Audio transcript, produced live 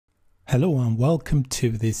Hello and welcome to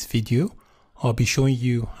this video. I'll be showing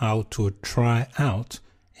you how to try out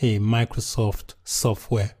a Microsoft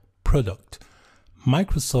software product.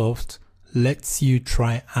 Microsoft lets you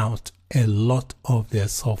try out a lot of their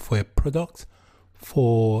software products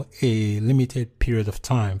for a limited period of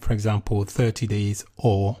time, for example 30 days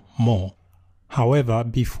or more. However,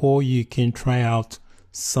 before you can try out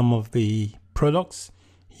some of the products,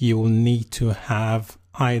 you will need to have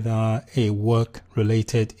either a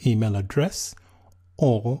work-related email address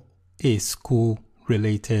or a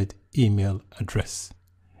school-related email address.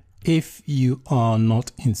 If you are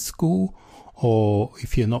not in school, or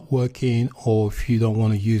if you're not working, or if you don't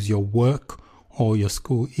want to use your work or your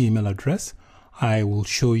school email address, I will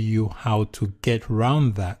show you how to get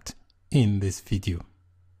around that in this video.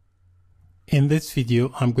 In this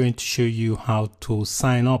video, I'm going to show you how to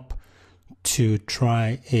sign up to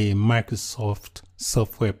try a Microsoft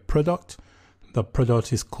software product. The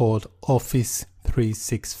product is called Office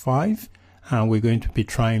 365 and we're going to be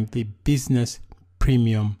trying the Business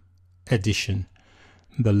Premium Edition.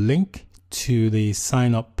 The link to the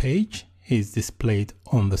sign up page is displayed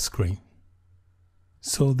on the screen.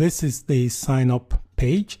 So this is the sign up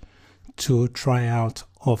page to try out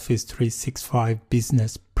Office 365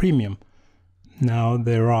 Business Premium. Now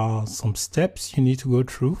there are some steps you need to go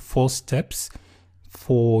through, 4 steps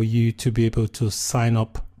for you to be able to sign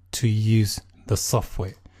up to use the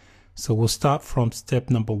software. So we'll start from step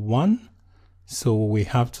number 1. So we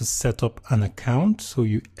have to set up an account. So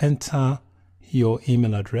you enter your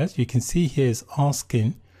email address. You can see here is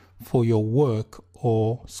asking for your work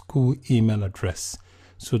or school email address.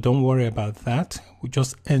 So don't worry about that. We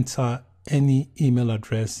just enter any email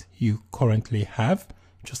address you currently have.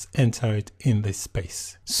 Just enter it in this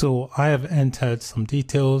space. So I have entered some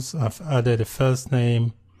details. I've added a first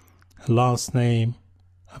name, a last name.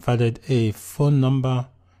 I've added a phone number.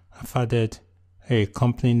 I've added a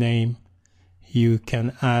company name. You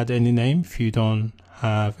can add any name. If you don't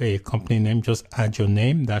have a company name, just add your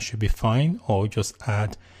name. That should be fine. Or just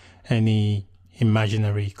add any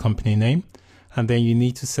imaginary company name. And then you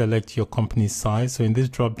need to select your company size. So in this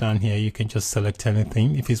drop down here, you can just select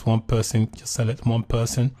anything. If it's one person, just select one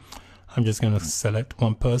person. I'm just going to select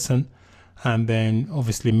one person. And then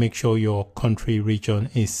obviously make sure your country region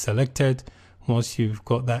is selected. Once you've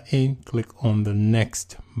got that in, click on the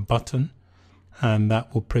next button. And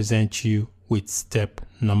that will present you with step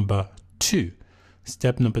number 2.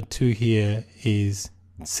 Step number 2 here is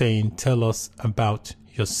saying, tell us about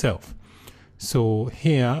yourself. So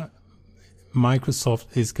here,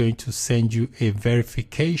 Microsoft is going to send you a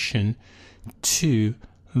verification to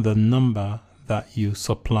the number that you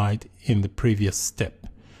supplied in the previous step.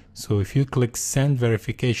 So if you click send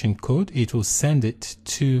verification code, it will send it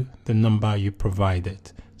to the number you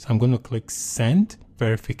provided. So I'm going to click send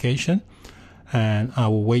verification and I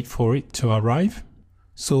will wait for it to arrive.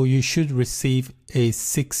 So you should receive a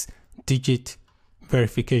 6-digit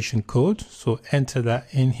verification code. So enter that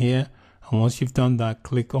in here. And once you've done that,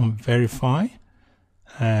 click on verify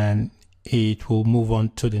and it will move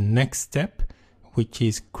on to the next step, which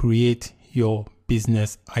is create your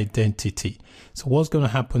business identity. So what's going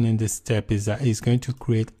to happen in this step is that it's going to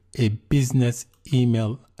create a business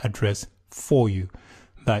email address for you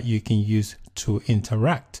that you can use to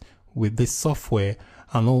interact with this software.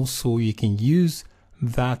 And also you can use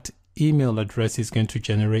that email address is going to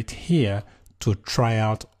generate here to try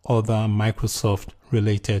out other Microsoft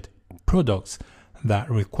related products that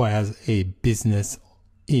requires a business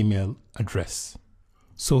email address.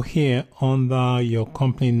 So here under your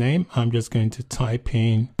company name, I'm just going to type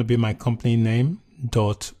in, it'll be my company name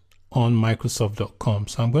 .onmicrosoft.com.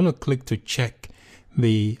 So I'm going to click to check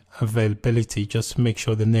the availability, just to make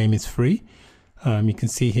sure the name is free. You can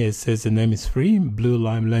see here it says the name is free, Blue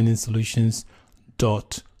Lime Learning Solutions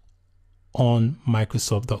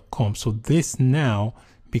 .onmicrosoft.com. So this now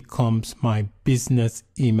becomes my business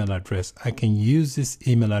email address. I can use this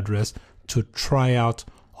email address to try out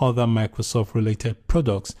other Microsoft related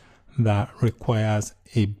products that requires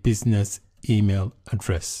a business email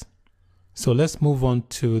address. So let's move on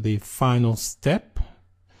to the final step,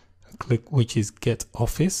 which is get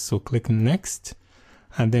Office. So click next.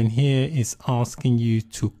 And then here is asking you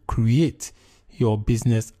to create your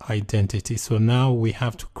business identity. So now we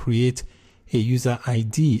have to create a user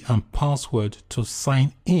ID and password to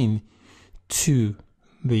sign in to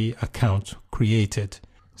the account created.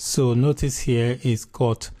 So notice here it's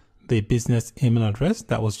got the business email address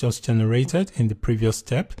that was just generated in the previous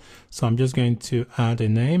step. So I'm just going to add a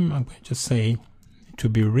name. I'm going to say to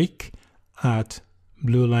be Rick at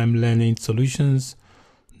Blue Lime Learning Solutions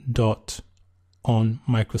on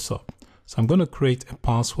Microsoft. So I'm going to create a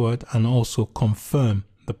password and also confirm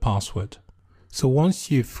the password. So once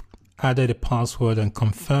you've added a password and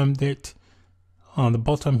confirmed it, on the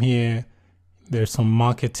bottom here, there's some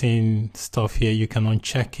marketing stuff here. You can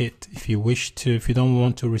uncheck it if you wish to. If you don't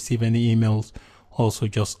want to receive any emails, also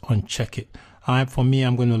just uncheck it. For me,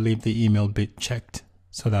 I'm going to leave the email bit checked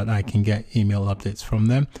so that I can get email updates from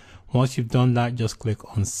them. Once you've done that, just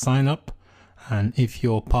click on sign up. And if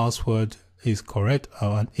your password is correct,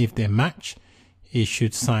 or if they match, it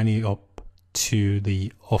should sign you up to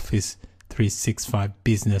the Office 365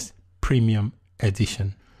 Business Premium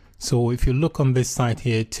Edition. So if you look on this site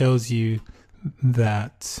here, it tells you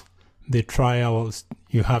that the trials,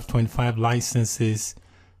 you have 25 licenses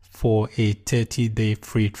for a 30-day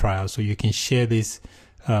free trial. So you can share this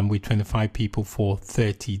with 25 people for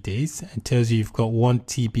 30 days. It tells you you've got 1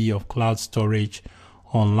 TB of cloud storage,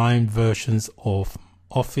 online versions of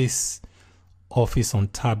Office on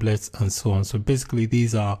tablets, and so on. So basically,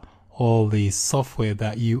 these are all the software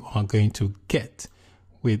that you are going to get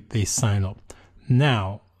with the sign up.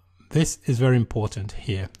 Now, this is very important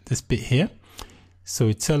here, this bit here. So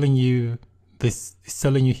it's telling you this, it's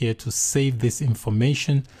telling you here to save this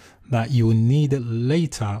information that you will need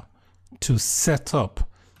later to set up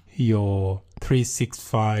your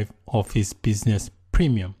 365 Office Business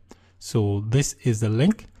Premium. So this is the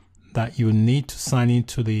link that you need to sign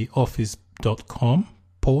into the office.com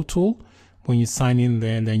portal. When you sign in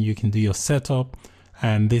there, then you can do your setup,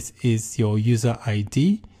 and this is your user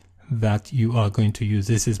ID that you are going to use.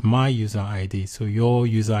 This is my user ID, so your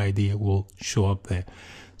user ID will show up there.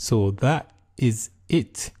 So that is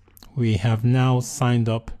it. We have now signed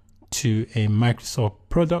up to a Microsoft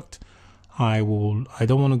product. I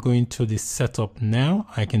don't want to go into the setup now.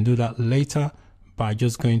 I can do that later by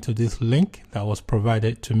just going to this link that was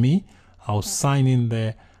provided to me. I'll sign in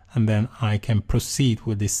there, and then I can proceed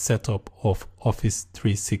with the setup of Office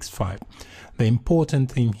 365. The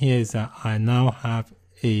important thing here is that I now have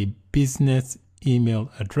a business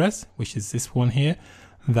email address, which is this one here,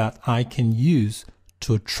 that I can use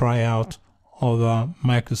to try out other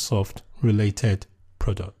Microsoft related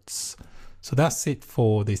products. So that's it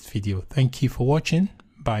for this video. Thank you for watching.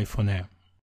 Bye for now.